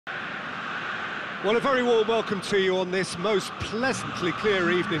Well, a very warm welcome to you on this most pleasantly clear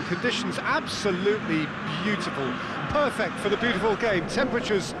evening. Conditions absolutely beautiful, perfect for the beautiful game.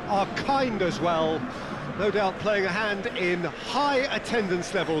 Temperatures are kind as well, no doubt playing a hand in high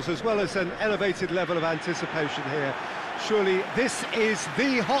attendance levels as well as an elevated level of anticipation here. Surely this is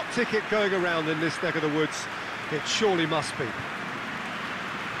the hot ticket going around in this neck of the woods. It surely must be.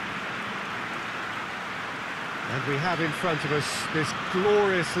 And we have in front of us this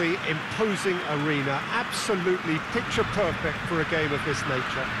gloriously imposing arena, absolutely picture perfect for a game of this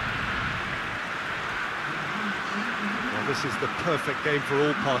nature. Well, this is the perfect game for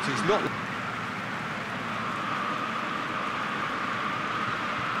all parties, not...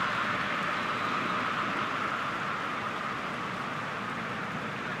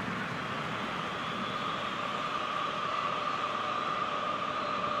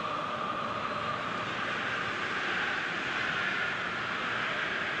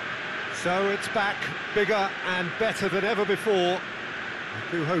 So it's back, bigger and better than ever before.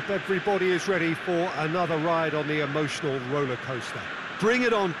 I do hope everybody is ready for another ride on the emotional roller coaster. Bring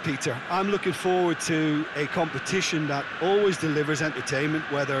it on, Peter. I'm looking forward to a competition that always delivers entertainment,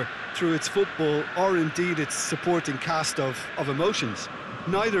 whether through its football or indeed its supporting cast of emotions.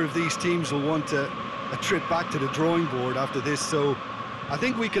 Neither of these teams will want a trip back to the drawing board after this, so I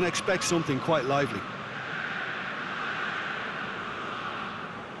think we can expect something quite lively.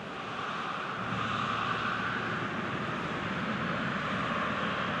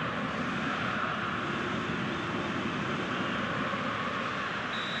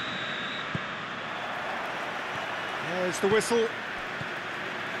 There's the whistle.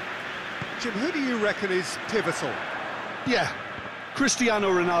 Jim, who do you reckon is pivotal? Yeah, Cristiano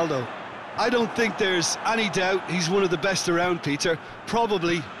Ronaldo. I don't think there's any doubt he's one of the best around, Peter.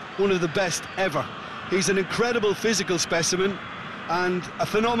 Probably one of the best ever. He's an incredible physical specimen and a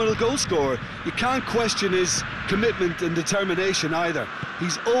phenomenal goal scorer. You can't question his commitment and determination either.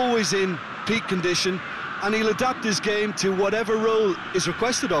 He's always in peak condition, and he'll adapt his game to whatever role is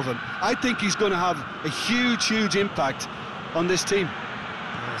requested of him. I think he's going to have a huge impact on this team.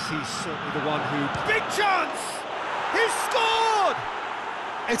 Yes, he's certainly the one who... Big chance! He's scored!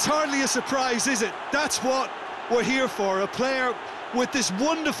 It's hardly a surprise, is it? That's what we're here for, a player with this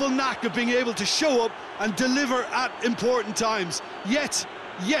wonderful knack of being able to show up and deliver at important times. Yet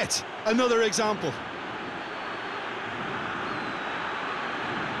another example.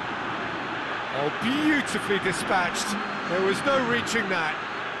 Oh, beautifully dispatched. There was no reaching that.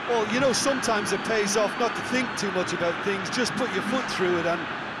 Well, you know, sometimes it pays off not to think too much about things, just put your foot through it, and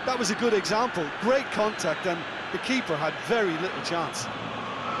that was a good example. Great contact, and the keeper had very little chance.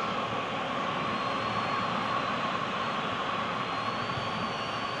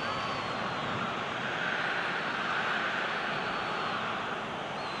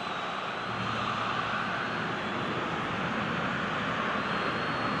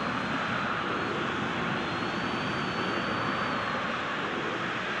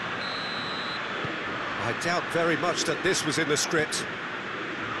 I doubt very much that this was in the script.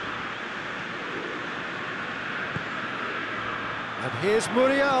 And here's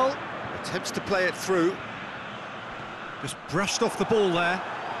Muriel. Attempts to play it through. Just brushed off the ball there.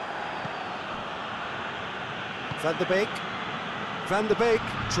 Van der Beek. Van der Beek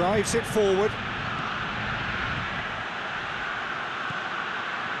drives it forward.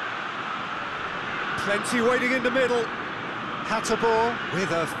 Plenty waiting in the middle. Hatterbohr with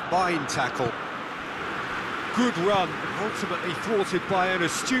a fine tackle. Good run, ultimately thwarted by an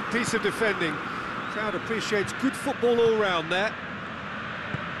astute piece of defending. Crowd appreciates good football all round there.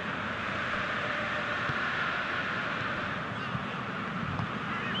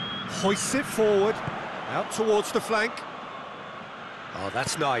 Hoists it forward, out towards the flank. Oh,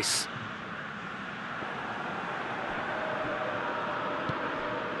 that's nice.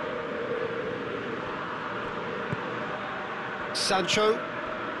 Sancho.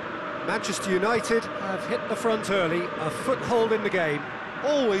 Manchester United have hit the front early, a foothold in the game.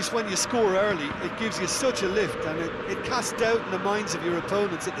 Always when you score early, it gives you such a lift, and it casts doubt in the minds of your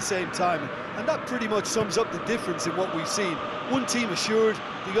opponents at the same time. And that pretty much sums up the difference in what we've seen. One team assured,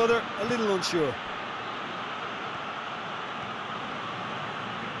 the other a little unsure.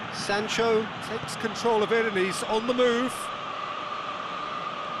 Sancho takes control of it and he's on the move.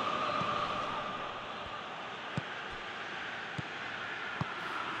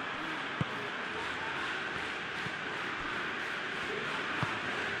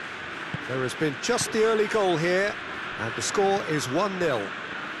 There has been just the early goal here, and the score is 1-0.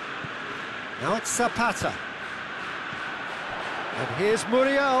 Now it's Zapata. And here's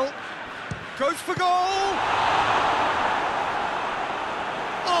Muriel. Goes for goal!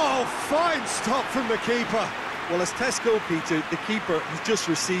 Oh, fine stop from the keeper. Well, as test goalkeeper, the keeper has just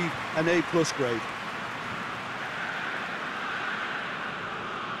received an A+ grade.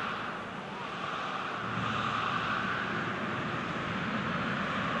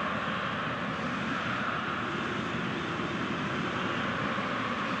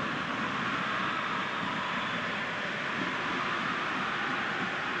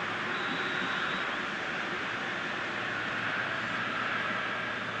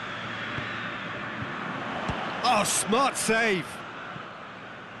 Oh, smart save.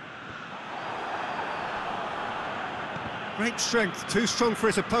 Great strength, too strong for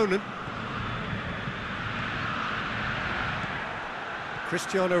his opponent.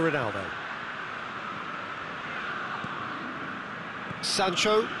 Cristiano Ronaldo.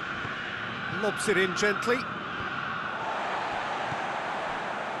 Sancho lobs it in gently.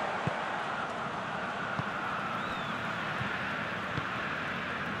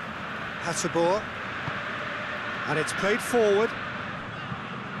 Hasabor. And it's played forward.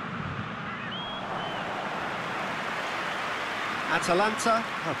 Atalanta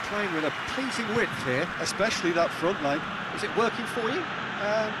are playing with a pleasing width here. Especially that front line. Is it working for you?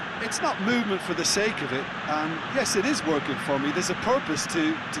 It's not movement for the sake of it, and yes, it is working for me. There's a purpose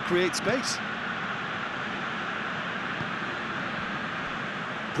to create space.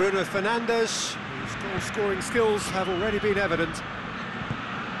 Bruno Fernandes, whose goal-scoring skills have already been evident.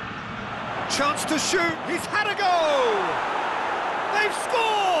 Chance to shoot, he's had a go! They've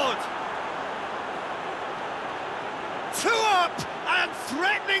scored! 2 up and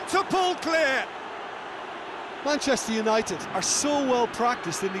threatening to pull clear. Manchester United are so well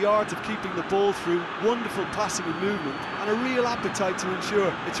practiced in the art of keeping the ball through wonderful passing and movement, and a real appetite to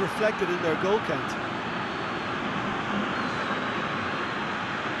ensure it's reflected in their goal count.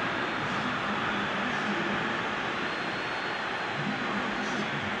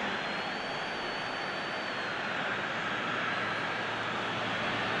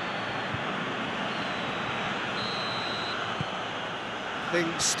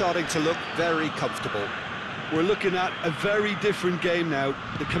 Things starting to look very comfortable. We're looking at a very different game now.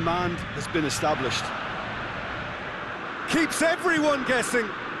 The command has been established. Keeps everyone guessing.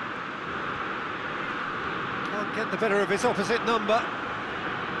 Can't get the better of his opposite number.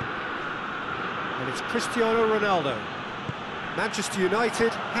 And it's Cristiano Ronaldo. Manchester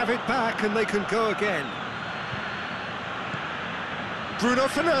United have it back and they can go again. Bruno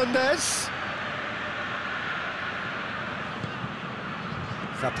Fernandes.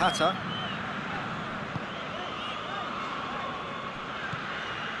 Zapata.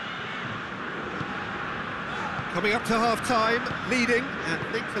 Coming up to half-time, leading, and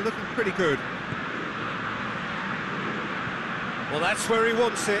things are looking pretty good. Well, that's where he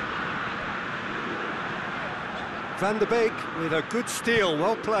wants it. Van der Beek with a good steal,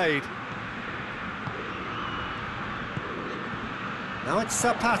 well played. Now it's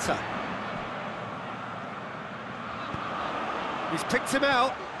Zapata. He's picked him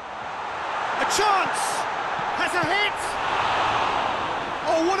out. A chance! Has a hit!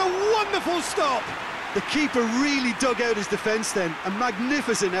 Oh, what a wonderful stop! The keeper really dug out his defence then. A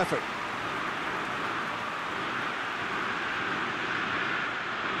magnificent effort.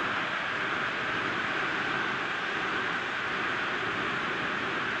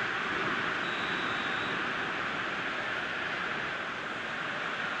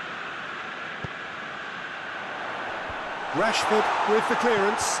 Rashford with the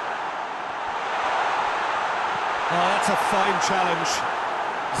clearance. Oh, that's a fine challenge.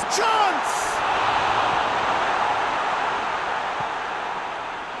 Chance!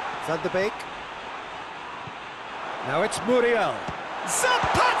 Van der Beek. Now it's Muriel.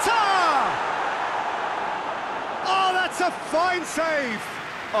 Zapata! Oh, that's a fine save!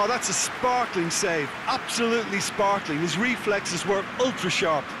 Oh, that's a sparkling save. Absolutely sparkling. His reflexes were ultra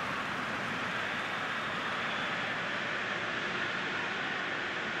sharp.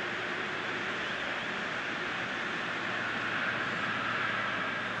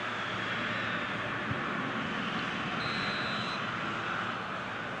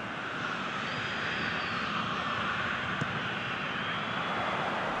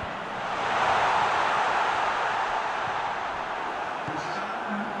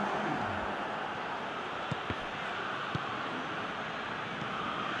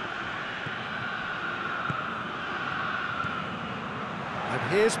 And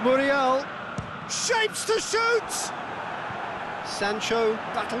here's Muriel. Shapes to shoot! Sancho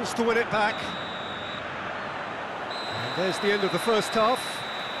battles to win it back. And there's the end of the first half.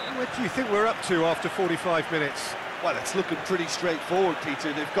 What do you think we're up to after 45 minutes? Well, it's looking pretty straightforward,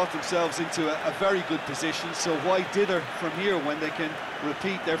 Peter. They've got themselves into a very good position, so why dither from here when they can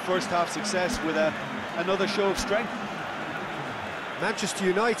repeat their first half success with another show of strength? Manchester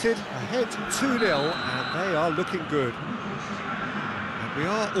United ahead 2-0, and they are looking good. And we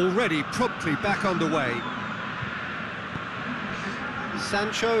are already promptly back underway.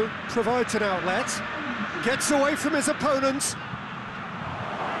 Sancho provides an outlet, gets away from his opponent.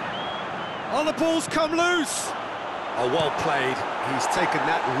 Oh, the ball's come loose! Oh, well played. He's taken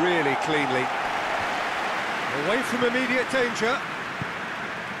that really cleanly. Away from immediate danger.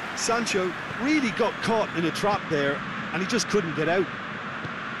 Sancho really got caught in a trap there, and he just couldn't get out.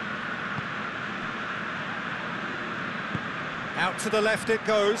 Out to the left it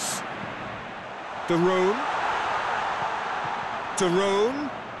goes. De Roon.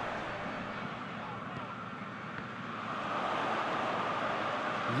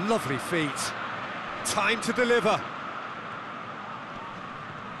 Lovely feet. Time to deliver.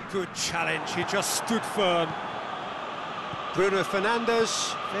 Good challenge, he just stood firm. Bruno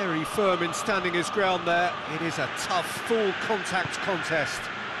Fernandes, very firm in standing his ground there. It is a tough, full contact contest.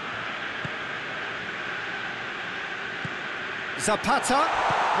 Zapata,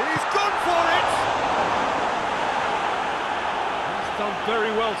 he's gone for it! He's done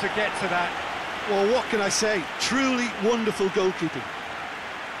very well to get to that. Well, what can I say? Truly wonderful goalkeeping.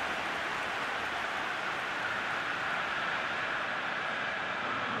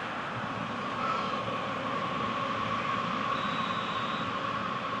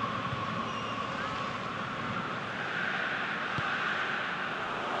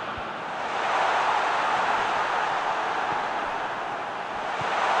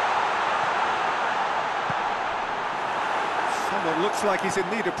 Someone looks like he's in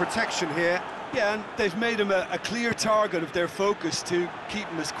need of protection here. Yeah, and they've made him a clear target of their focus to keep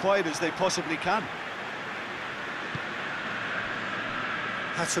him as quiet as they possibly can.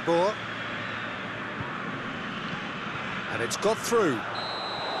 Hasselborg. And it's got through.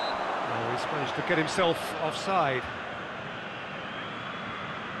 Oh, he's managed to get himself offside.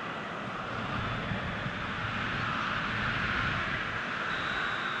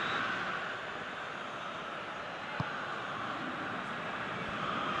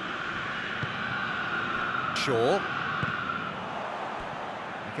 Shaw.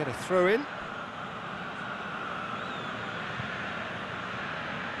 They get a throw in.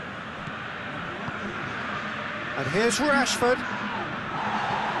 And here's Rashford.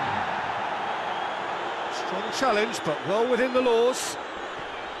 Strong challenge, but well within the laws.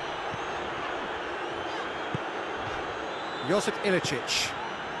 Josip Ilicic.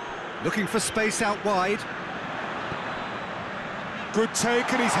 Looking for space out wide. Good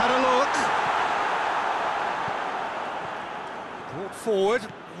take, and he's had a look. Brought forward.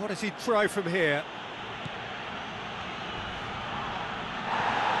 What does he try from here?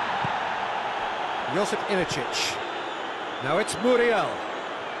 Josip Ilicic. Now it's Muriel.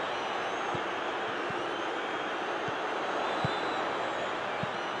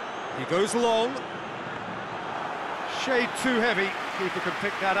 He goes long. Shade too heavy. Keeper can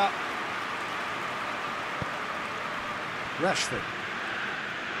pick that up. Rashford.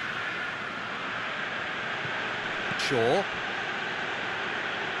 Shaw.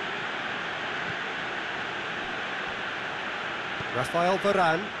 Rafael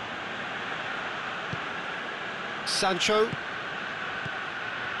Varane. Sancho.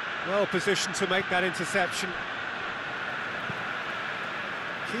 Well positioned to make that interception.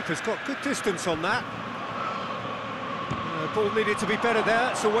 Keeper's got good distance on that. Ball needed to be better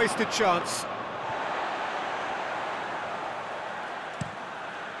there, it's a wasted chance.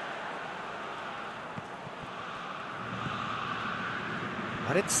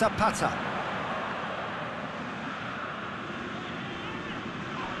 And it's Zapata.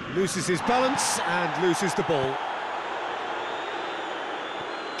 Loses his balance and loses the ball.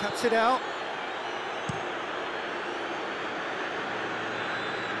 Cuts it out.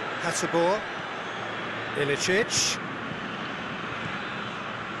 Hasselborg. Ilicic.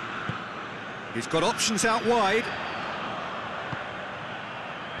 He's got options out wide.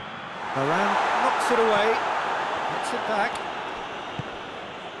 Varane knocks it away. Gets it back.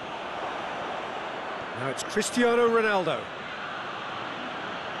 Now it's Cristiano Ronaldo.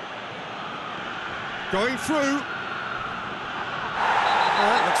 Going through.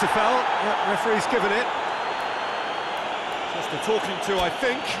 Looks a foul. Yep, referee's given it. Just a talking to, I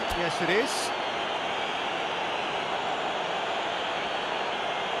think. Yes, it is.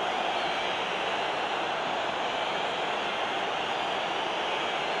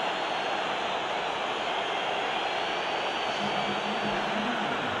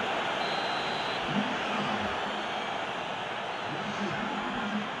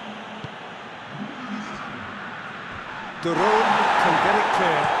 Duron can get it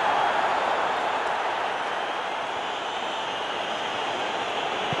clear.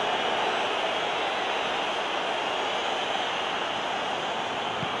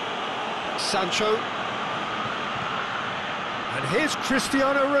 Sancho. And here's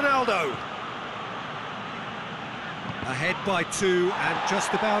Cristiano Ronaldo. Ahead by 2 and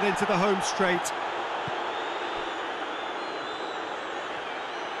just about into the home straight.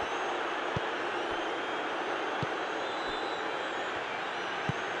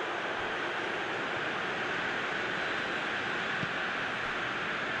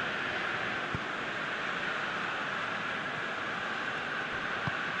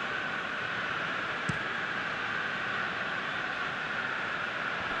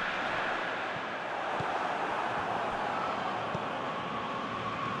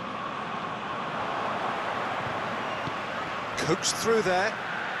 Coaxed through there.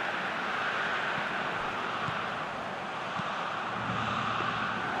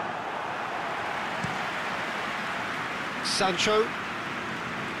 Sancho.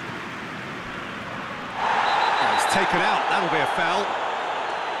 Oh, he's taken out, that'll be a foul.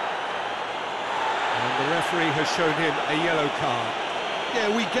 And the referee has shown him a yellow card.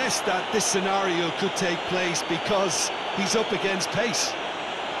 Yeah, we guessed that this scenario could take place because he's up against pace.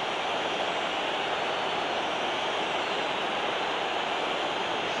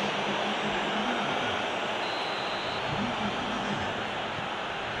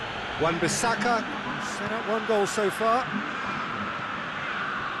 Wan-Bissaka set up 1 goal so far.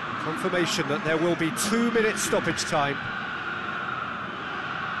 Confirmation that there will be 2 minutes stoppage time.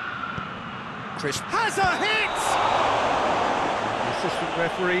 Chris has a hit! The assistant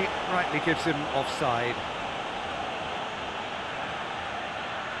referee rightly gives him offside.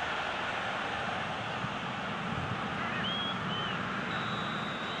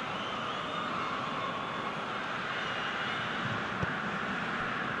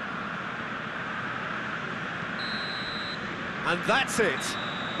 And that's it.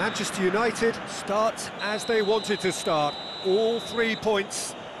 Manchester United start as they wanted to start. All 3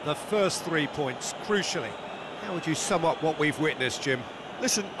 points, the first 3 points, crucially. How would you sum up what we've witnessed, Jim?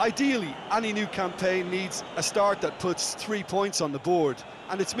 Listen, ideally, any new campaign needs a start that puts 3 points on the board,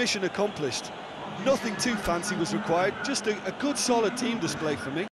 and it's mission accomplished. Nothing too fancy was required, just a good solid team display for me.